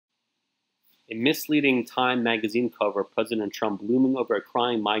A misleading Time magazine cover of President Trump looming over a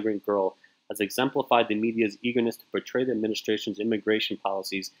crying migrant girl has exemplified the media's eagerness to portray the administration's immigration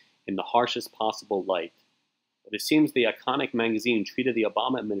policies in the harshest possible light. But it seems the iconic magazine treated the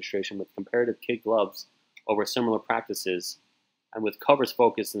Obama administration with comparative kid gloves over similar practices, and with covers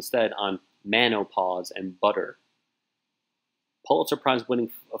focused instead on menopause and butter. Pulitzer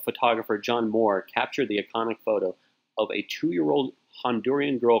Prize-winning photographer John Moore captured the iconic photo of a 2-year-old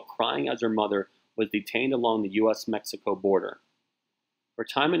Honduran girl crying as her mother was detained along the U.S.-Mexico border. For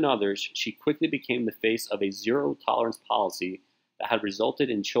Time and others, she quickly became the face of a zero-tolerance policy that had resulted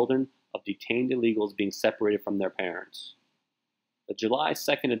in children of detained illegals being separated from their parents. The July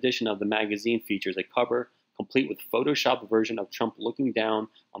 2nd edition of the magazine features a cover complete with a photoshopped version of Trump looking down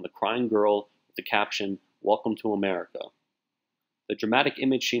on the crying girl with the caption, "Welcome to America." The dramatic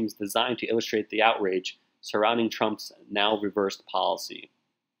image seems designed to illustrate the outrage surrounding Trump's now reversed policy.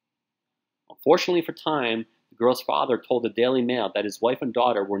 Unfortunately for Time, the girl's father told the Daily Mail that his wife and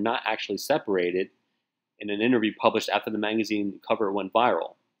daughter were not actually separated in an interview published after the magazine cover went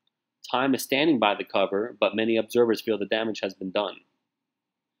viral. Time is standing by the cover, but many observers feel the damage has been done.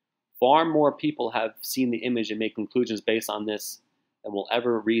 Far more people have seen the image and made conclusions based on this than will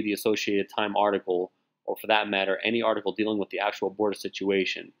ever read the Associated Time article, or for that matter, any article dealing with the actual border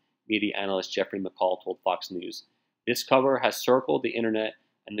situation, media analyst Jeffrey McCall told Fox News. This cover has circled the internet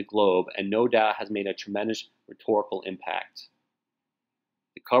and the globe, and no doubt has made a tremendous rhetorical impact.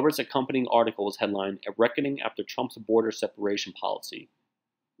 The cover's accompanying article was headlined, "A Reckoning After Trump's Border Separation Policy."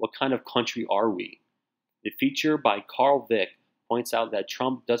 What kind of country are we? The feature by Carl Vick points out that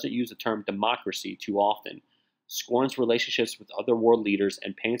Trump doesn't use the term democracy too often, scorns relationships with other world leaders,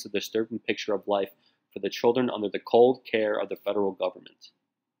 and paints a disturbing picture of life for the children under the cold care of the federal government.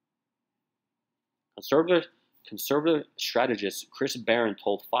 Conservative strategist Chris Barron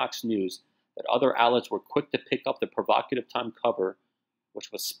told Fox News that other outlets were quick to pick up the provocative Time cover,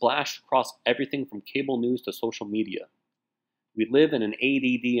 which was splashed across everything from cable news to social media. "We live in an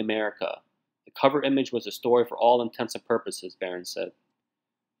ADD America. The cover image was a story for all intents and purposes," Barron said.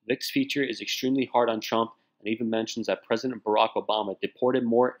 Vick's feature is extremely hard on Trump and even mentions that President Barack Obama deported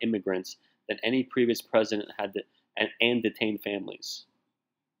more immigrants than any previous president had and detained families.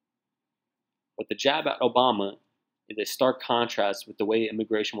 But the jab at Obama is a stark contrast with the way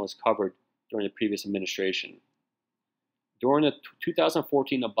immigration was covered during the previous administration. During the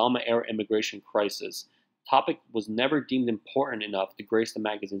 2014 Obama-era immigration crisis, the topic was never deemed important enough to grace the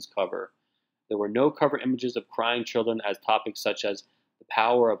magazine's cover. There were no cover images of crying children, as topics such as the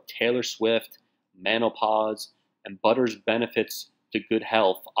power of Taylor Swift, menopause, and butter's benefits to good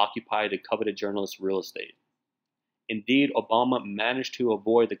health occupied the coveted journalist's real estate. Indeed, Obama managed to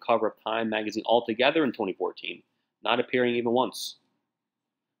avoid the cover of Time magazine altogether in 2014, not appearing even once.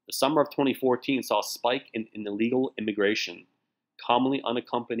 The summer of 2014 saw a spike in illegal immigration, commonly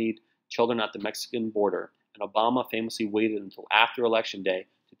unaccompanied children at the Mexican border, and Obama famously waited until after Election Day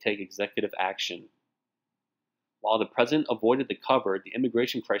to take executive action. While the president avoided the cover, the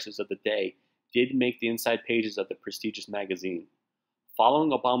immigration crisis of the day did make the inside pages of the prestigious magazine. Following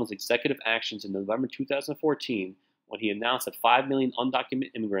Obama's executive actions in November 2014, when he announced that 5 million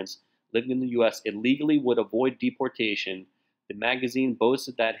undocumented immigrants living in the U.S. illegally would avoid deportation, the magazine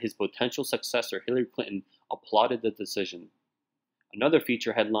boasted that his potential successor, Hillary Clinton, applauded the decision. Another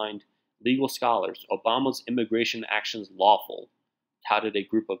feature headlined, "Legal Scholars, Obama's Immigration Actions Lawful," touted a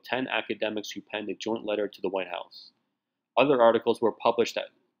group of 10 academics who penned a joint letter to the White House. Other articles were published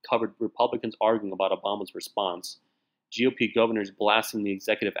that covered Republicans arguing about Obama's response, GOP governors blasting the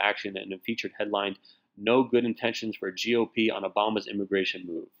executive action, and a featured headlined, "No Good Intentions for GOP on Obama's Immigration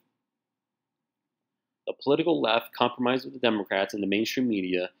Move." The political left, compromised with the Democrats and the mainstream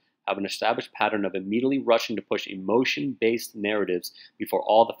media, have an established pattern of immediately rushing to push emotion-based narratives before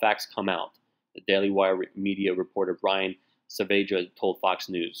all the facts come out, the Daily Wire media reporter Brian Saavedra told Fox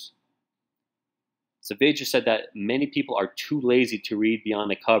News. Saavedra said that many people are too lazy to read beyond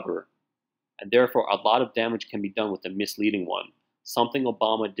the cover, and therefore a lot of damage can be done with a misleading one, something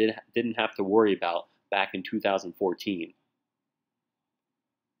Obama didn't have to worry about back in 2014.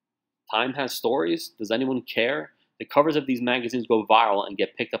 Time has stories. Does anyone care? The covers of these magazines go viral and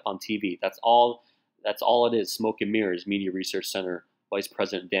get picked up on TV. That's all it is, smoke and mirrors, Media Research Center Vice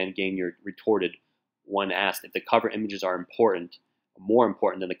President Dan Gagnard retorted when asked if the cover images are important, more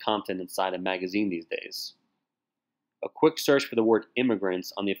important than the content inside a magazine these days. A quick search for the word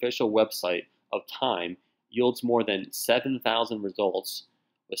immigrants on the official website of Time yields more than 7,000 results,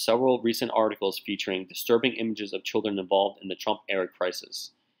 with several recent articles featuring disturbing images of children involved in the Trump-era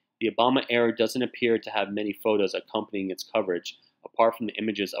crisis. The Obama era doesn't appear to have many photos accompanying its coverage, apart from the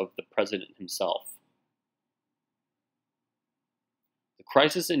images of the president himself. The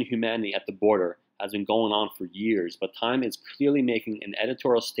crisis in humanity at the border has been going on for years, but Time is clearly making an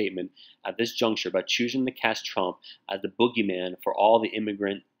editorial statement at this juncture by choosing to cast Trump as the boogeyman for all the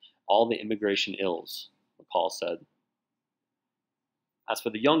immigration ills, McCall said. As for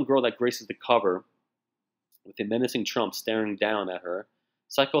the young girl that graces the cover, with a menacing Trump staring down at her,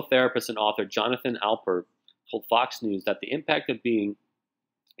 psychotherapist and author Jonathan Alpert told Fox News that the impact of being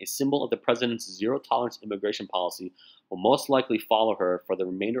a symbol of the president's zero-tolerance immigration policy will most likely follow her for the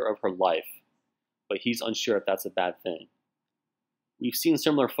remainder of her life, but he's unsure if that's a bad thing. We've seen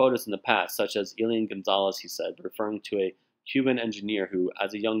similar photos in the past, such as Elian Gonzalez, he said, referring to a Cuban engineer who,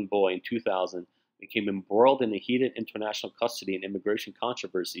 as a young boy in 2000, became embroiled in a heated international custody and immigration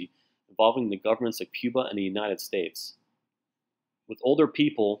controversy involving the governments of Cuba and the United States. With older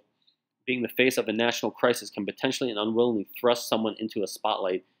people, being the face of a national crisis can potentially and unwillingly thrust someone into a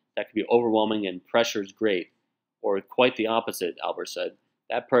spotlight that can be overwhelming and pressure is great, or quite the opposite, Albert said.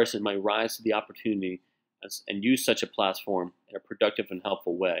 That person might rise to the opportunity and use such a platform in a productive and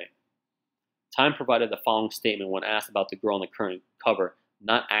helpful way. Time provided the following statement when asked about the girl on the current cover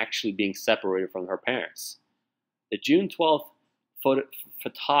not actually being separated from her parents. The June 12th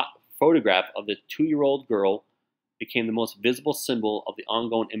photograph of the 2-year-old girl became the most visible symbol of the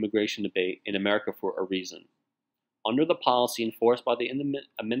ongoing immigration debate in America for a reason. Under the policy enforced by the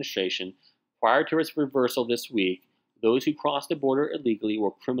administration prior to its reversal this week, those who crossed the border illegally were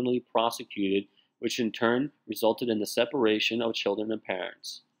criminally prosecuted, which in turn resulted in the separation of children and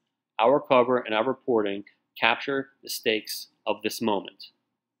parents. Our cover and our reporting capture the stakes of this moment.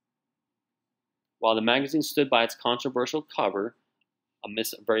 While the magazine stood by its controversial cover, a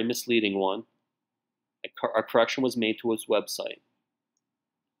very misleading one, a correction was made to its website.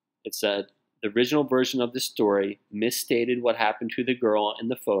 It said, the original version of the story misstated what happened to the girl in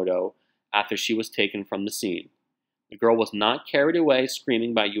the photo after she was taken from the scene. The girl was not carried away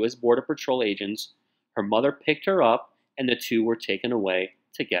screaming by U.S. Border Patrol agents. Her mother picked her up, and the two were taken away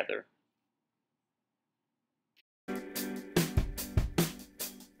together.